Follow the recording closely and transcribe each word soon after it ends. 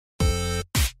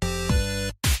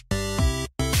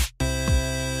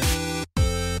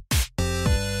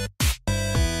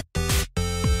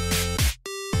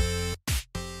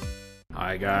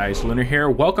Hi guys, Lunar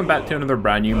here, welcome back to another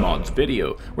brand new mods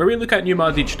video, where we look at new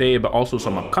mods each day but also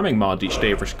some upcoming mods each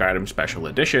day for Skyrim Special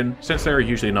Edition, since there are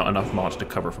usually not enough mods to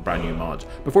cover for brand new mods.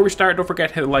 Before we start, don't forget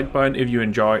to hit the like button if you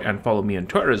enjoy and follow me on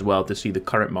Twitter as well to see the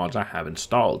current mods I have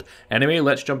installed. Anyway,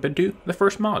 let's jump into the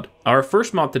first mod. Our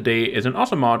first mod today is an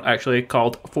awesome mod actually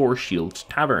called Four Shields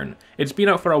Tavern. It's been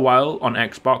out for a while on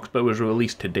Xbox but was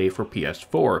released today for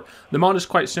PS4. The mod is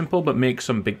quite simple but makes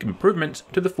some big improvements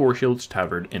to the Four Shields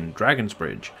Tavern in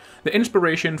Bridge. The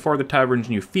inspiration for the tavern's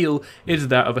new feel is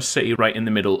that of a city right in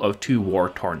the middle of two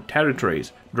war-torn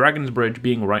territories, Bridge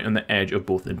being right on the edge of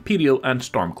both Imperial and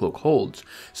Stormcloak holds.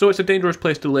 So it's a dangerous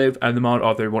place to live, and the mod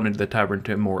author wanted the tavern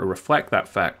to more reflect that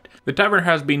fact. The tavern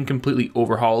has been completely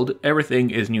overhauled, everything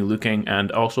is new looking,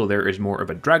 and also there is more of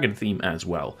a dragon theme as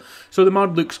well. So the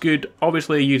mod looks good,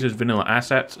 obviously uses vanilla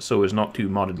assets so is not too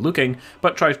modded looking,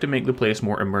 but tries to make the place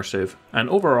more immersive, and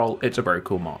overall it's a very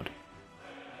cool mod.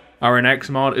 Our next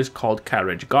mod is called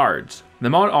Carriage Guards. The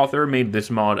mod author made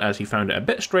this mod as he found it a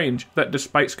bit strange that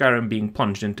despite Skyrim being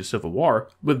plunged into civil war,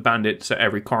 with bandits at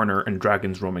every corner and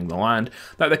dragons roaming the land,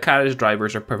 that the carriage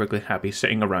drivers are perfectly happy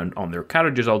sitting around on their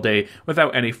carriages all day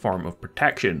without any form of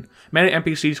protection. Many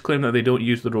NPCs claim that they don't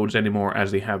use the roads anymore as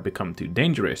they have become too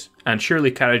dangerous, and surely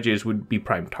carriages would be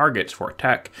prime targets for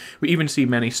attack. We even see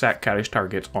many sack carriage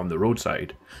targets on the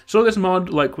roadside. So this mod,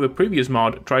 like the previous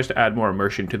mod, tries to add more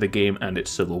immersion to the game and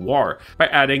its civil war, by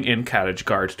adding in carriage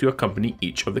guards to accompany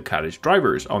each of the carriage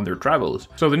drivers on their travels.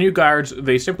 So the new guards,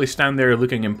 they simply stand there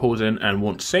looking imposing and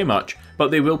won't say much,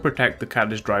 but they will protect the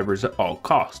carriage drivers at all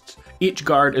costs. Each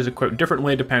guard is equipped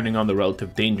differently depending on the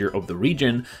relative danger of the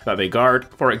region that they guard.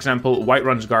 For example,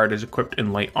 Whiterun's guard is equipped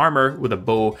in light armor with a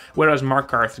bow, whereas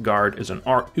Markarth's guard is an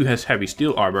orc who has heavy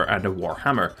steel armor and a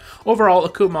warhammer. Overall, a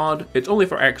cool mod. It's only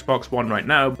for Xbox One right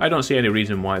now. I don't see any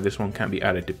reason why this one can't be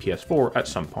added to PS4 at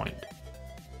some point.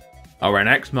 Our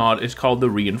next mod is called the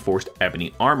Reinforced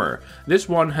Ebony Armor. This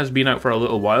one has been out for a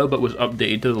little while but was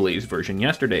updated to the latest version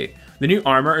yesterday. The new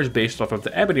armor is based off of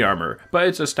the Ebony Armor, but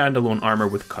it's a standalone armor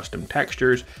with custom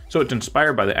textures, so it's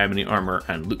inspired by the Ebony Armor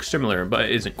and looks similar, but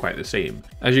it isn't quite the same.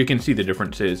 As you can see, the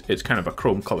difference is it's kind of a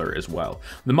chrome color as well.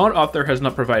 The mod author has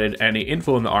not provided any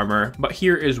info on the armor, but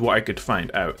here is what I could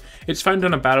find out. It's found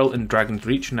on a barrel in Dragon's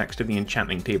Reach next to the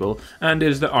enchanting table, and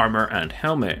is the armor and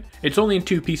helmet. It's only in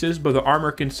two pieces, but the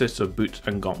armor consists of boots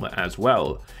and gauntlet as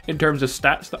well. In terms of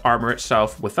stats, the armor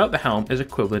itself without the helm is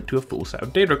equivalent to a full set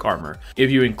of Daedric armor.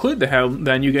 If you include the helm,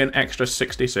 then you get an extra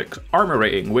 66 armor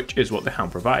rating, which is what the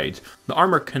helm provides. The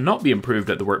armor cannot be improved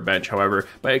at the workbench, however,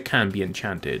 but it can be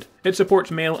enchanted. It supports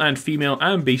male and female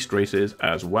and beast races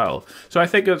as well. So I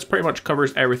think that pretty much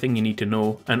covers everything you need to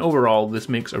know, and overall this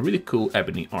makes a really cool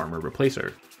ebony armor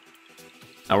replacer.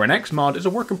 Our next mod is a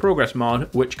work in progress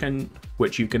mod, which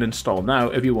you can install now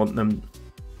if you want them.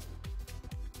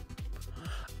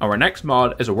 Our next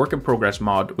mod is a work in progress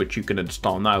mod which you can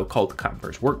install now called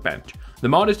Camper's Workbench. The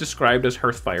mod is described as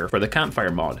Hearthfire for the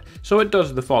Campfire mod, so it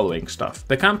does the following stuff.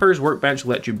 The Camper's Workbench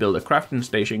lets you build a crafting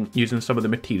station using some of the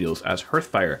materials as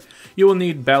Hearthfire. You will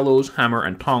need bellows, hammer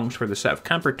and tongs for the set of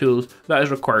camper tools that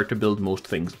is required to build most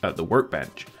things at the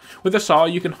workbench. With a saw,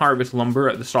 you can harvest lumber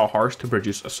at the sawhorse to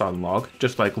produce a sawn log,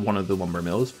 just like one of the lumber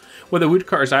mills. With a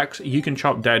woodcutter's axe, you can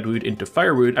chop dead wood into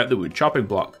firewood at the wood chopping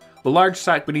block. The large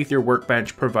sack beneath your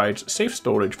workbench provides safe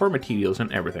storage for materials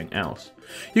and everything else.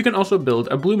 You can also build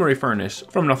a bloomery furnace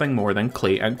from nothing more than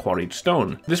clay and quarried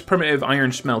stone. This primitive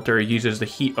iron smelter uses the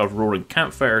heat of roaring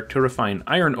campfire to refine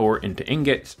iron ore into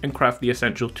ingots and craft the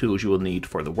essential tools you will need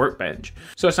for the workbench.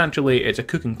 So essentially it's a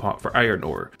cooking pot for iron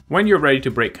ore. When you're ready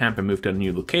to break camp and move to a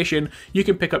new location, you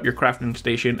can pick up your crafting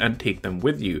station and take them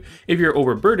with you. If you're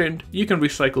overburdened, you can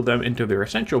recycle them into their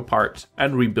essential parts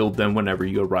and rebuild them whenever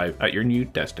you arrive at your new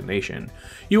destination.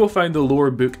 You will find the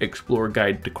Lore Book Explorer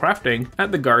Guide to Crafting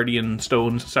at the Guardian Stones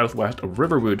southwest of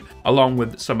Riverwood, along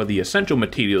with some of the essential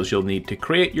materials you'll need to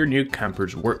create your new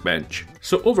camper's workbench.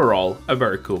 So overall, a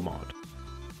very cool mod.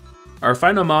 Our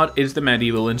final mod is the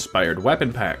Medieval Inspired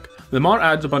Weapon Pack. The mod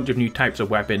adds a bunch of new types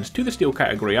of weapons to the steel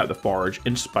category at the Forge,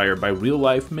 inspired by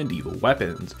real-life medieval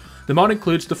weapons. The mod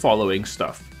includes the following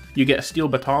stuff. You get a steel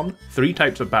baton, 3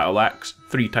 types of battle axe,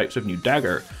 3 types of new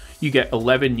dagger. You get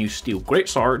 11 new steel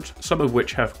greatswords, some of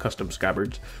which have custom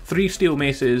scabbards, 3 steel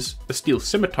maces, a steel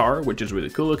scimitar, which is really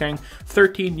cool looking,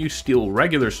 13 new steel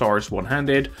regular swords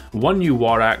one-handed, 1 new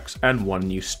war axe, and 1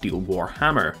 new steel war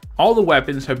hammer. All the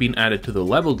weapons have been added to the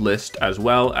leveled list as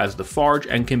well as the forge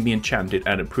and can be enchanted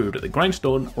and improved at the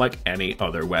grindstone like any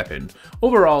other weapon.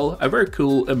 Overall, a very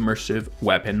cool immersive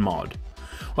weapon mod.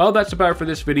 Well, that's about it for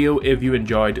this video. If you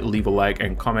enjoyed, leave a like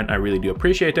and comment, I really do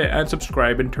appreciate it, and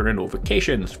subscribe and turn on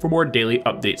notifications for more daily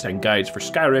updates and guides for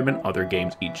Skyrim and other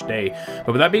games each day.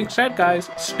 But with that being said,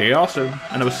 guys, stay awesome,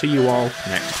 and I will see you all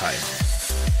next time.